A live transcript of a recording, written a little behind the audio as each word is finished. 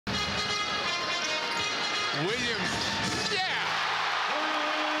Williams, yeah!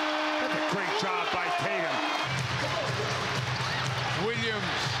 That's a great job by Tatum. Williams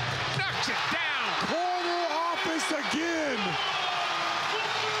knocks it down. Corner office again.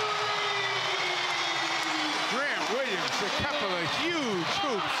 Grant Williams, a couple of huge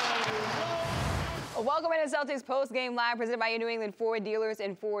hoops. Welcome into Celtics post-game live presented by your New England Ford dealers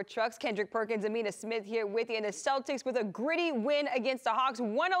and Ford trucks. Kendrick Perkins, Amina Smith here with you. And the Celtics with a gritty win against the Hawks,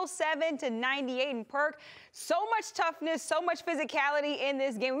 107-98. And Perk, so much toughness, so much physicality in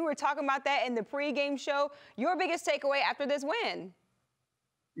this game. We were talking about that in the pregame show. Your biggest takeaway after this win?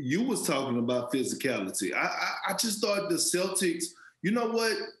 You was talking about physicality. I just thought the Celtics, you know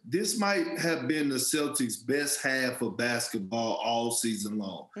what? This might have been the Celtics' best half of basketball all season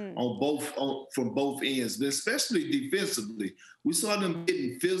long, from both ends, but especially defensively. We saw them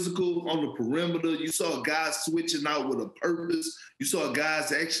getting physical on the perimeter. You saw guys switching out with a purpose. You saw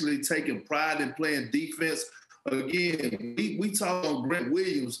guys actually taking pride in playing defense. Again, we talk on Grant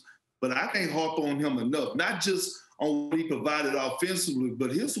Williams, but I can't harp on him enough. Not just on what he provided offensively,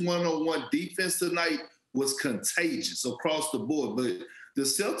 but his one-on-one defense tonight was contagious across the board. But the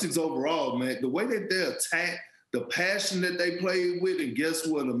Celtics overall, man, the way that they attack, the passion that they played with, and guess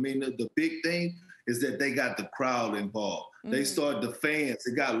what, Amina? The big thing is that they got the crowd involved. They started the fans.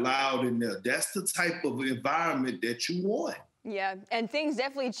 It got loud in there. That's the type of environment that you want. Yeah, and things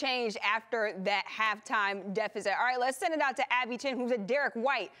definitely changed after that halftime deficit. All right, let's send it out to Abby Chin, who's at Derrick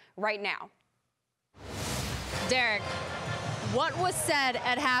White right now. Derrick, what was said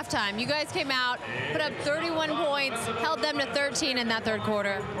at halftime? You guys came out, put up 31 points, held them to 13 in that third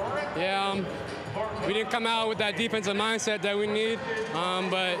quarter. Yeah, we didn't come out with that defensive mindset that we need,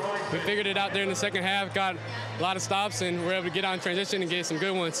 but we figured it out there in the second half, got a lot of stops, and we're able to get out in transition and get some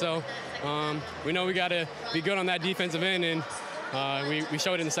good ones. So we know we got to be good on that defensive end, and we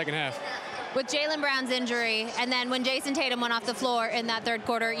showed it in the second half. With Jaylen Brown's injury, and then when Jason Tatum went off the floor in that third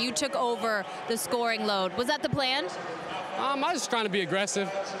quarter, you took over the scoring load. Was that the plan? I was just trying to be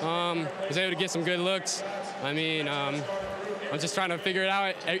aggressive. Was able to get some good looks. I mean, I'm just trying to figure it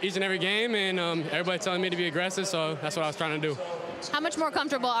out each and every game, and everybody telling me to be aggressive, so that's what I was trying to do. How much more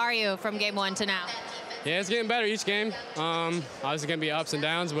comfortable are you from game one to now? Yeah, it's getting better each game. Obviously going to be ups and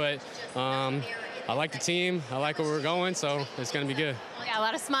downs, but I like the team. I like where we're going, so it's going to be good. Yeah, a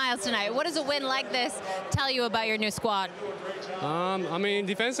lot of smiles tonight. What does a win like this tell you about your new squad? I mean,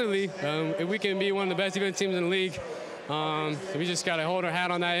 defensively, if we can be one of the best defensive teams in the league, we just got to hold our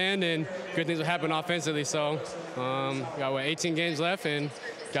hat on that end, and good things will happen offensively. So we got, 18 games left, and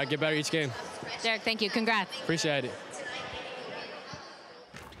got to get better each game. Derrick, thank you. Congrats. Appreciate it.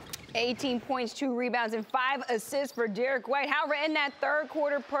 18 points, 2 rebounds, and 5 assists for Derrick White. However, in that third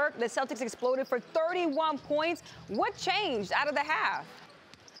quarter, Perk, the Celtics exploded for 31 points. What changed out of the half?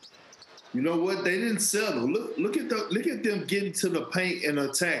 You know what? They didn't settle. Look at them getting to the paint and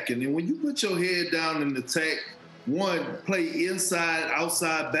attacking. And when you put your head down and attack, play inside,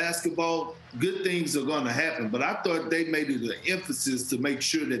 outside basketball, good things are going to happen. But I thought they made it an emphasis to make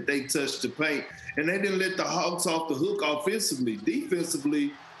sure that they touched the paint, and they didn't let the Hawks off the hook offensively.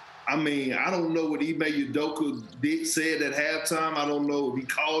 Defensively, I mean, I don't know what Udoka said at halftime. I don't know if he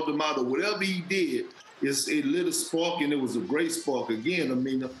called them out or whatever he did. It lit a spark, and it was a great spark. Again, I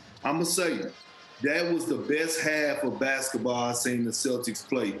mean, I'm going to say that was the best half of basketball I've seen the Celtics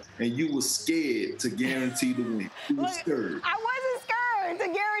play, and you were scared to guarantee the win. You were scared. I wasn't scared to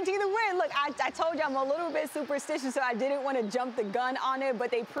guarantee the win. Look, I told you I'm a little bit superstitious, so I didn't want to jump the gun on it, but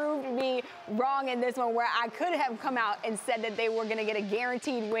they proved me wrong in this one, where I could have come out and said that they were going to get a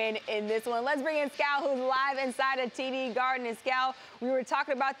guaranteed win in this one. Let's bring in Scal, who's live inside of TD Garden. And Scal, we were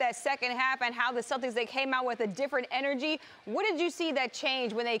talking about that second half and how the Celtics, they came out with a different energy. What did you see that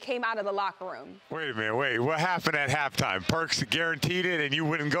change when they came out of the locker room? Wait a minute, what happened at halftime? Perks guaranteed it and you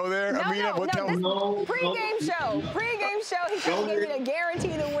wouldn't go there? No, Amina, pregame show. Pregame show, he tried to give me a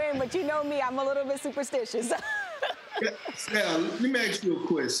guarantee to win, but you know me, I'm a little bit superstitious. Sal, let me ask you a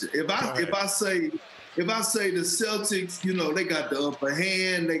question. If I say the Celtics, you know, they got the upper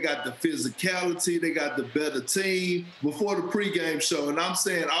hand, they got the physicality, they got the better team before the pregame show, and I'm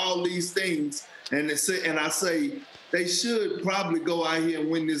saying all these things, and I say they should probably go out here and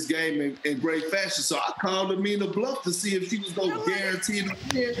win this game in great fashion. So I called Amina bluff to see if she was going to guarantee the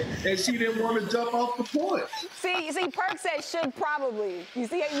win, and she didn't want to jump off the point. See, Perk said should probably. You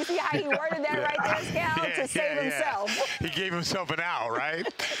see how he worded that right there, Scal, to save himself. He gave himself an out, right?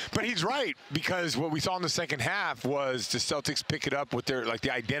 But he's right, because what we saw in the second half was the Celtics pick it up with their, like,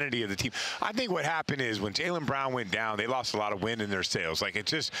 the identity of the team. I think what happened is when Jaylen Brown went down, they lost a lot of wind in their sails. Like, it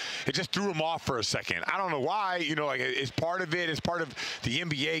just threw them off for a second. I don't know why, you know, like, Like, it's part of it. It's part of the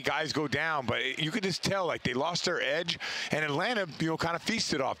NBA. Guys go down, but you could just tell, like, they lost their edge, and Atlanta, kind of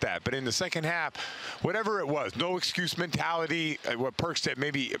feasted off that. But in the second half, whatever it was, no excuse mentality. What Perk said,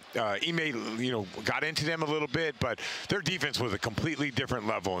 maybe Ime, got into them a little bit, but their defense was a completely different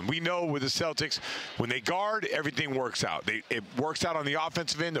level. And we know with the Celtics, when they guard, everything works out. It works out on the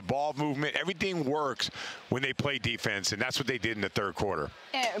offensive end, the ball movement, everything works when they play defense, and that's what they did in the third quarter.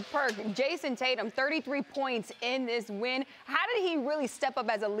 And Perk, Jason Tatum, 33 points in this win. How did he really step up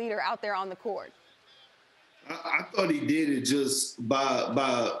as a leader out there on the court? I thought he did it just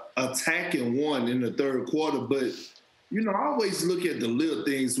by attacking one in the third quarter. But, I always look at the little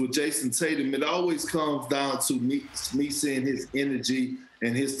things with Jason Tatum. It always comes down to me seeing his energy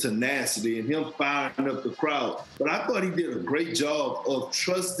and his tenacity and him firing up the crowd. But I thought he did a great job of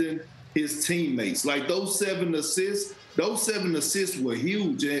trusting his teammates. Like those 7 assists were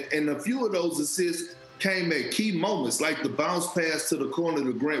huge. And a few of those assists came at key moments, like the bounce pass to the corner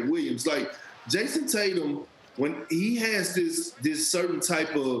to Grant Williams. Like Jason Tatum, when he has this certain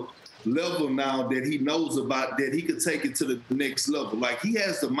type of level now that he knows about, that he could take it to the next level. Like he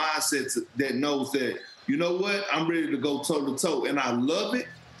has the mindset that knows that, you know what, I'm ready to go toe-to-toe. And I love it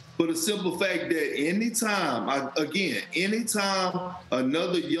for the simple fact that anytime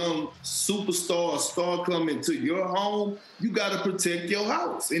another young superstar or star come into your home, you got to protect your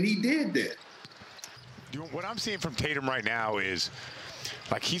house. And he did that. What I'm seeing from Tatum right now is,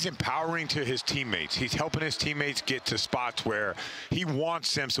 like, he's empowering to his teammates. He's helping his teammates get to spots where he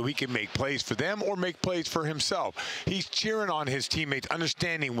wants them so he can make plays for them or make plays for himself. He's cheering on his teammates,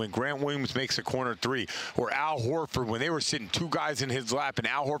 understanding when Grant Williams makes a corner three, or Al Horford, when they were sitting 2 guys in his lap and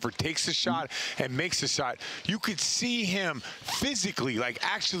Al Horford takes the shot and makes the shot. You could see him physically,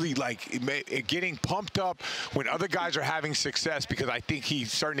 actually getting pumped up when other guys are having success, because I think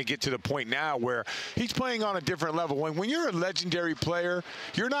he's starting to get to the point now where he's playing on a different level. When you're a legendary player,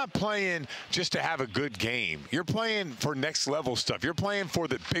 you're not playing just to have a good game. You're playing for next level stuff. You're playing for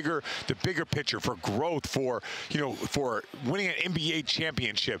the bigger picture, for growth, for winning an NBA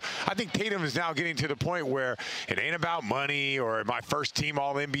championship. I think Tatum is now getting to the point where it ain't about money or my first team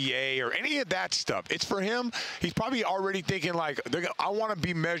All NBA or any of that stuff. It's for him. He's probably already thinking, like, I want to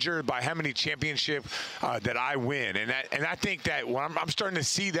be measured by how many championships that I win. And I think that when I'm starting to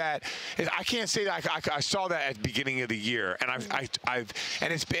see that, I can't say that I saw that at the beginning of the year, and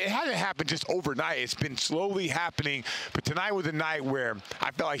it hasn't happened just overnight. It's been slowly happening. But tonight was a night where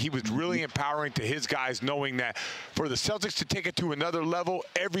I felt like he was really empowering to his guys, knowing that for the Celtics to take it to another level,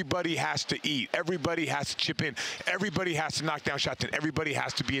 everybody has to eat. Everybody has to chip in. Everybody has to knock down shots, and everybody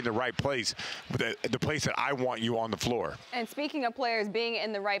has to be in the right place, the place that I want you on the floor. And speaking of players being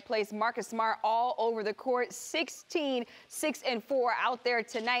in the right place, Marcus Smart all over the court, 16, 6 and 4 out there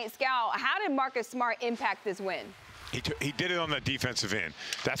tonight. Scal, how did Marcus Smart impact this win? He did it on the defensive end.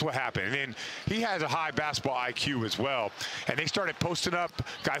 That's what happened. And then he has a high basketball IQ as well. And they started posting up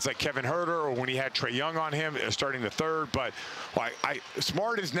guys like Kevin Huerter, or when he had Trae Young on him, starting the third. But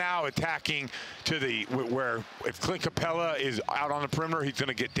Smart is now attacking to where if Clint Capella is out on the perimeter, he's going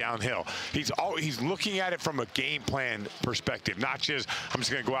to get downhill. He's looking at it from a game plan perspective, not just I'm just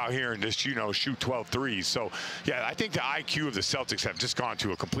going to go out here and just shoot 12 threes. So yeah, I think the IQ of the Celtics have just gone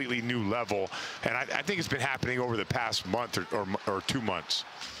to a completely new level, and I think it's been happening over the past month or 2 months.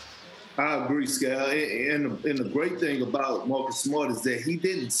 I agree, Scal. And the great thing about Marcus Smart is that he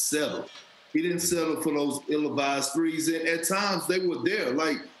didn't settle. He didn't settle for those ill-advised threes. And at times they were there.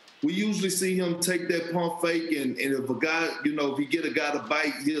 Like, we usually see him take that pump fake, and if a guy, if you get a guy to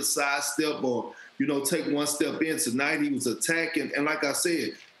bite, he'll sidestep or, take one step in. Tonight he was attacking. And like I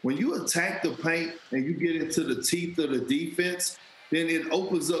said, when you attack the paint and you get into the teeth of the defense, then it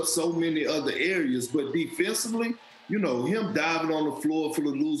opens up so many other areas. But defensively, him diving on the floor for the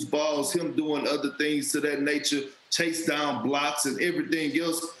loose balls, him doing other things to that nature, chase down blocks and everything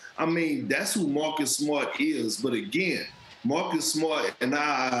else. I mean, that's who Marcus Smart is. But again, Marcus Smart, in our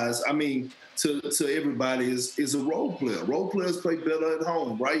eyes, to everybody, is a role player. Role players play better at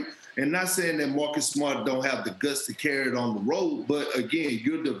home, right? And not saying that Marcus Smart don't have the guts to carry it on the road, but again,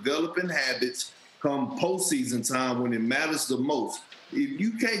 you're developing habits come postseason time when it matters the most. If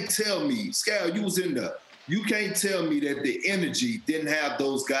you can't tell me, Scal, you was in there, you can't tell me that the energy didn't have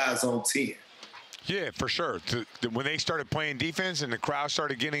those guys on 10. Yeah, for sure. When they started playing defense and the crowd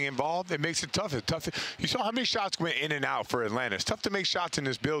started getting involved, it makes it tough. It's tough. You saw how many shots went in and out for Atlanta. It's tough to make shots in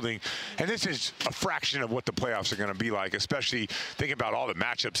this building, and this is a fraction of what the playoffs are going to be like, especially thinking about all the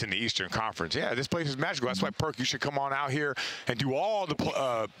matchups in the Eastern Conference. Yeah, this place is magical. That's why, Perk, you should come on out here and do all the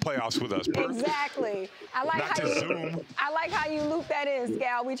playoffs with us, Perk. Exactly. I like how you loop that in,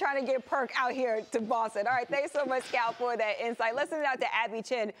 Scal. We trying to get Perk out here to Boston. All right, thanks so much, Scal, for that insight. Let's send it out to Abby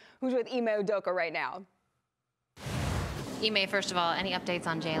Chin, who's with Ime Udoka right now. Ime, first of all, any updates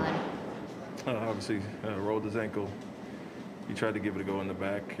on Jalen? Obviously, rolled his ankle. He tried to give it a go in the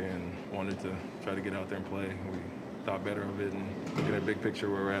back and wanted to try to get out there and play. We thought better of it and look at that big picture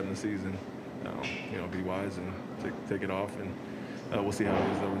where we're at in the season. Be wise and take it off, and we'll see how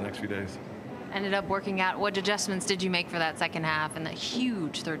it is over the next few days. Ended up working out. What adjustments did you make for that second half and that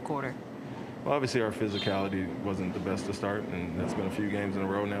huge third quarter? Well, obviously our physicality wasn't the best to start, and that's been a few games in a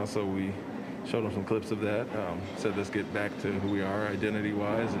row now, so we showed them some clips of that. Said let's get back to who we are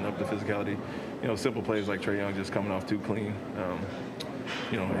identity-wise and up the physicality. Simple plays like Trae Young just coming off too clean.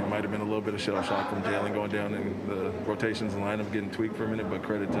 It might have been a little bit of shell shock from Jalen going down in the rotations and lineup getting tweaked for a minute, but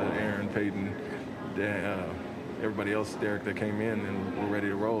credit to Aaron, Peyton, everybody else, Derrick, that came in and were ready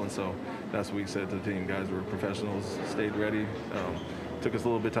to roll. And so that's what we said to the team. Guys were professionals, stayed ready. Took us a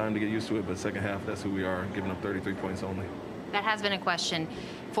little bit of time to get used to it, but second half, that's who we are, giving up 33 points only. That has been a question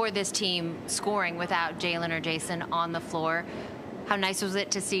for this team, scoring without Jalen or Jason on the floor. How nice was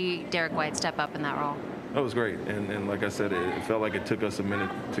it to see Derrick White step up in that role? That was great, and like I said, it felt like it took us a minute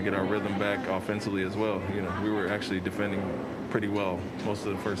to get our rhythm back offensively as well. We were actually defending pretty well most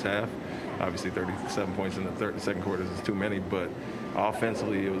of the first half. Obviously, 37 points in the second quarter is too many, but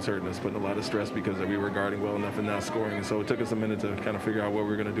offensively it was hurting us, putting a lot of stress because we were guarding well enough and not scoring. And so it took us a minute to kind of figure out what we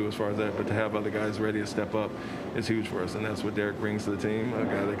were going to do as far as that. But to have other guys ready to step up is huge for us, and that's what Derrick brings to the team, a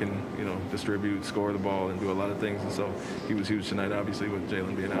guy that can distribute, score the ball, and do a lot of things. And so he was huge tonight, obviously, with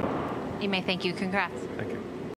Jalen being out. Ime, thank you. Congrats. Thank you.